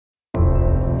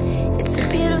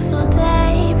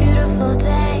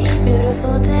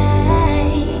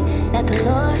that the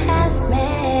Lord has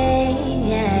made,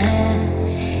 yeah.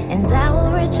 And I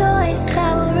will rejoice,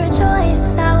 I will rejoice,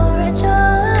 I will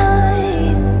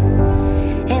rejoice,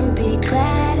 and be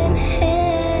glad in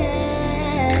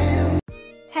Him.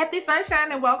 Happy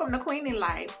sunshine and welcome to Queenie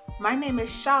Life. My name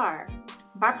is Shar.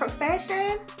 By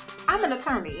profession, I'm an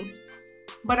attorney,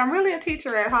 but I'm really a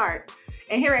teacher at heart.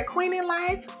 And here at Queenie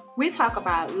Life, we talk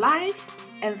about life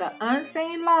and the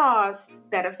unseen laws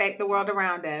that affect the world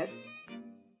around us.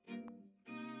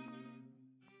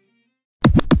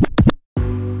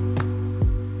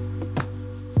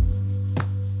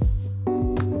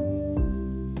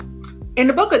 In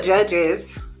the book of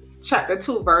Judges, chapter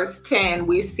 2, verse 10,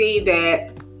 we see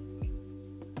that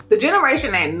the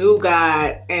generation that knew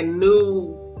God and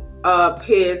knew of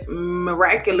His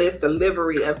miraculous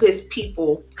delivery of His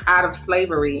people out of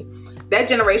slavery, that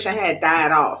generation had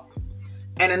died off.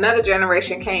 And another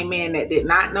generation came in that did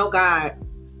not know God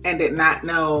and did not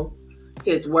know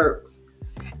His works.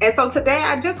 And so today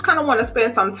I just kind of want to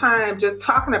spend some time just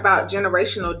talking about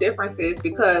generational differences,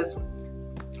 because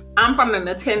I'm from the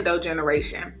Nintendo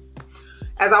generation.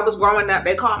 As I was growing up,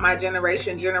 they called my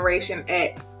generation Generation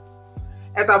X.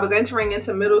 As I was entering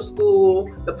into middle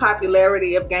school, the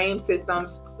popularity of game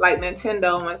systems like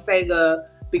Nintendo and Sega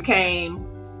became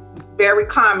very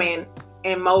common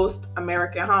in most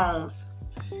American homes.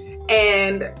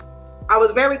 And I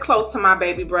was very close to my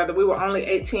baby brother. We were only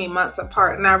 18 months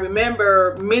apart. And I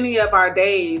remember many of our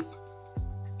days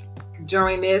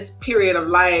during this period of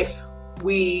life,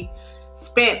 we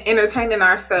spent entertaining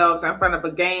ourselves in front of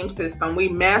a game system. We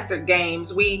mastered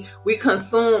games. We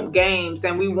consumed games,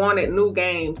 and we wanted new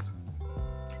games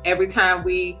every time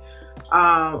we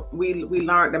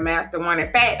learned to master one. In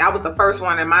fact, I was the first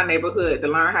one in my neighborhood to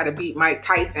learn how to beat Mike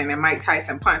Tyson and Mike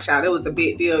Tyson Punch Out. It was a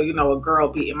big deal, a girl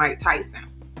beating Mike Tyson.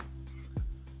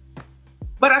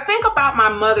 But I think about my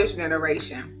mother's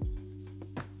generation,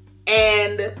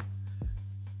 and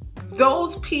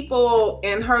those people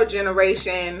in her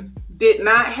generation did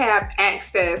not have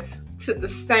access to the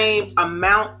same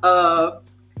amount of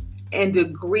and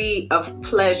degree of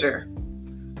pleasure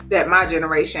that my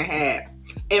generation had.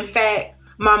 In fact,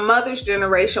 my mother's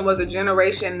generation was a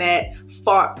generation that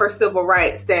fought for civil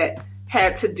rights, that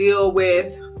had to deal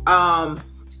with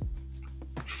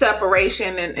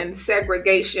separation and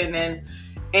segregation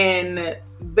and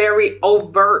very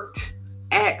overt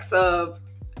acts of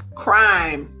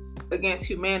crime against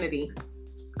humanity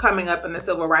coming up in the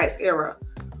civil rights era.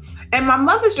 And my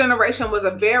mother's generation was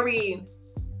a very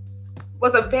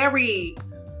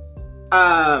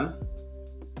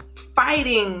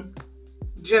fighting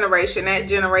generation. That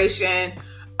generation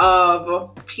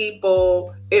of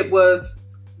people, it was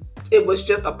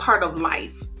just a part of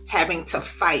life, having to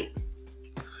fight.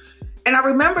 And I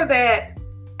remember that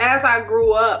as I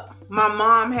grew up, my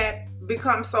mom had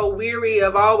become so weary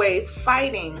of always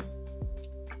fighting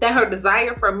that her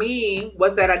desire for me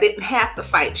was that I didn't have to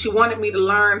fight. She wanted me to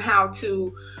learn how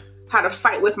to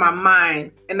fight with my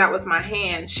mind and not with my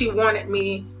hands. She wanted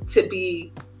me to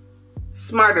be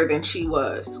smarter than she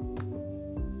was.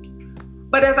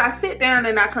 But as I sit down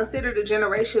and I consider the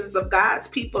generations of God's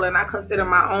people, and I consider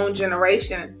my own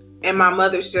generation and my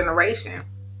mother's generation,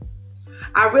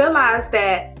 I realized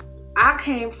that I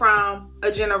came from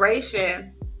a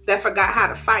generation that forgot how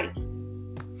to fight.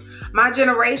 My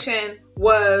generation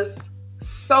was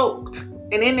soaked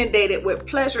and inundated with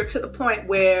pleasure to the point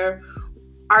where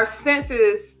our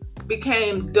senses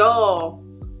became dull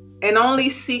and only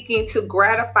seeking to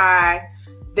gratify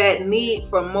that need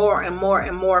for more and more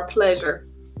and more pleasure.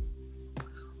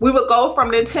 We would go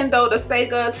from Nintendo to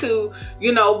Sega to,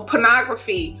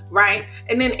 pornography, right?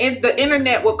 And then the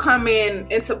internet will come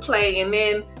into play, and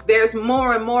then there's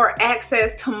more and more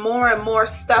access to more and more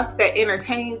stuff that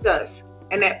entertains us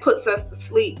and that puts us to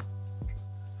sleep.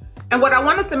 And what I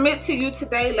want to submit to you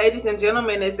today, ladies and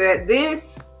gentlemen, is that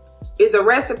this is a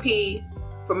recipe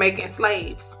for making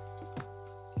slaves.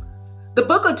 The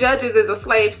book of Judges is a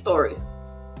slave story.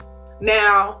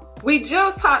 Now, we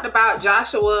just talked about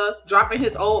Joshua dropping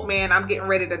his old man, I'm getting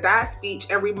ready to die speech,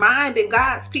 and reminding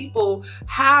God's people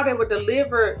how they were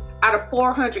delivered out of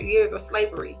 400 years of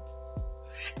slavery.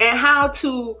 And how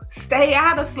to stay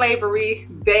out of slavery,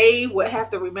 they would have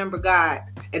to remember God.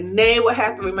 And they would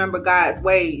have to remember God's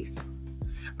ways.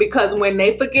 Because when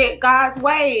they forget God's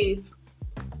ways,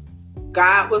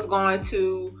 God was going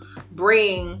to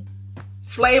bring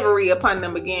slavery upon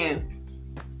them again.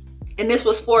 And this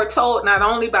was foretold not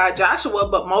only by Joshua,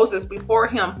 but Moses before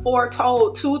him,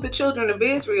 foretold to the children of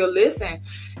Israel, listen,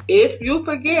 if you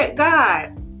forget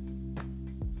God,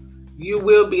 you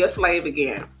will be a slave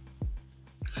again.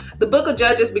 The book of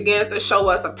Judges begins to show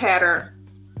us a pattern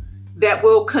that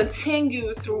will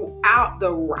continue throughout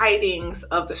the writings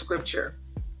of the scripture,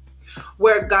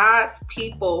 where God's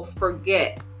people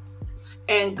forget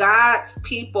and God's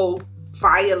people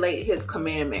violate his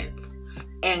commandments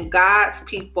and God's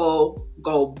people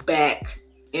go back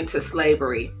into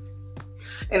slavery.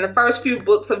 In the first few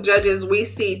books of Judges, we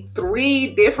see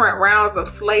 3 different rounds of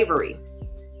slavery,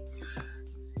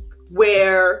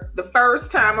 where the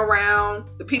first time around,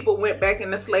 the people went back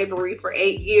into slavery for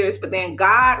 8 years, but then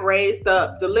God raised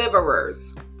up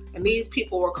deliverers, and these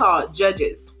people were called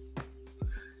judges.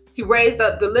 He raised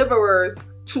up deliverers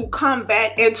to come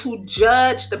back and to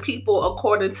judge the people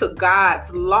according to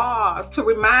God's laws, to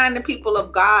remind the people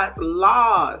of God's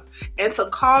laws, and to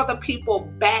call the people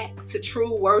back to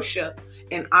true worship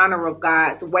in honor of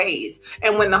God's ways.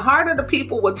 And when the heart of the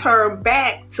people would turn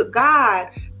back to God,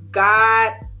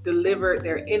 God delivered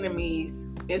their enemies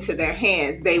into their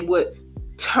hands. They would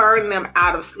turn them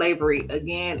out of slavery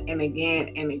again and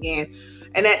again and again.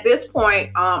 And at this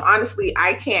point, honestly,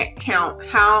 I can't count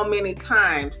how many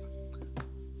times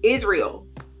Israel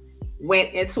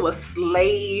went into a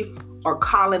slave or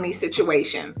colony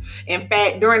situation. In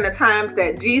fact, during the times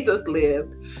that Jesus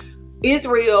lived,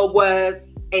 Israel was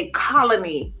a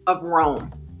colony of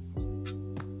Rome.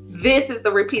 This is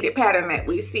the repeated pattern that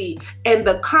we see. And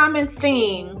the common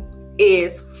theme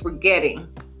is forgetting.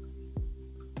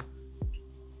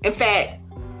 In fact,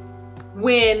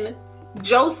 when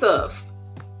Joseph,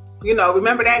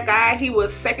 remember that guy, he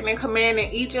was second in command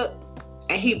in Egypt,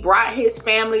 and he brought his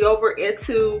family over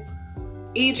into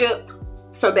Egypt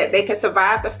so that they could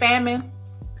survive the famine.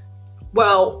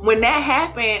 Well, when that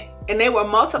happened, and they were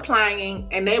multiplying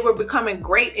and they were becoming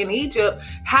great in Egypt,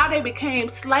 how they became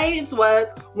slaves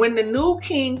was when the new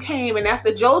king came, and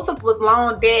after Joseph was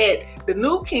long dead, the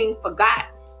new king forgot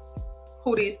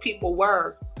who these people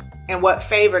were and what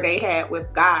favor they had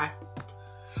with God.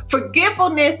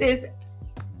 Forgetfulness is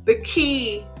the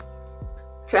key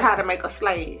to how to make a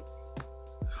slave.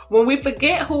 When we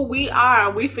forget who we are,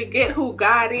 and we forget who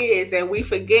God is, and we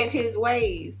forget his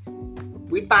ways,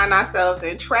 we find ourselves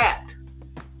entrapped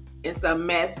in some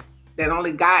mess that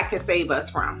only God can save us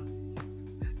from.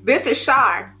 This is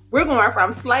Shar. We're going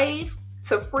from slave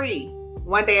to free,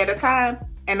 one day at a time,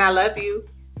 and I love you.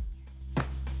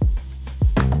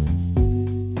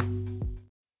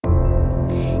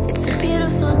 It's a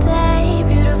beautiful day,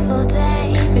 beautiful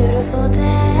day, beautiful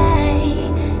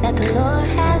day that the Lord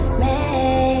has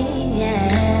made,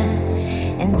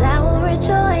 yeah. And I will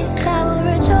rejoice, I will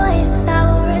rejoice, I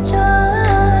will rejoice.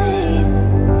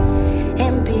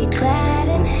 Glad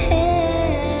in him.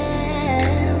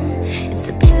 It's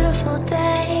a beautiful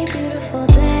day, beautiful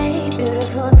day,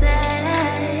 beautiful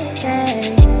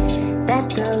day that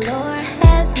the Lord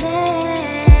has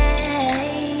made.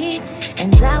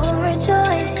 And I will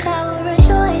rejoice, I will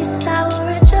rejoice, I will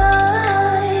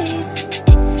rejoice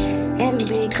and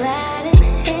be glad in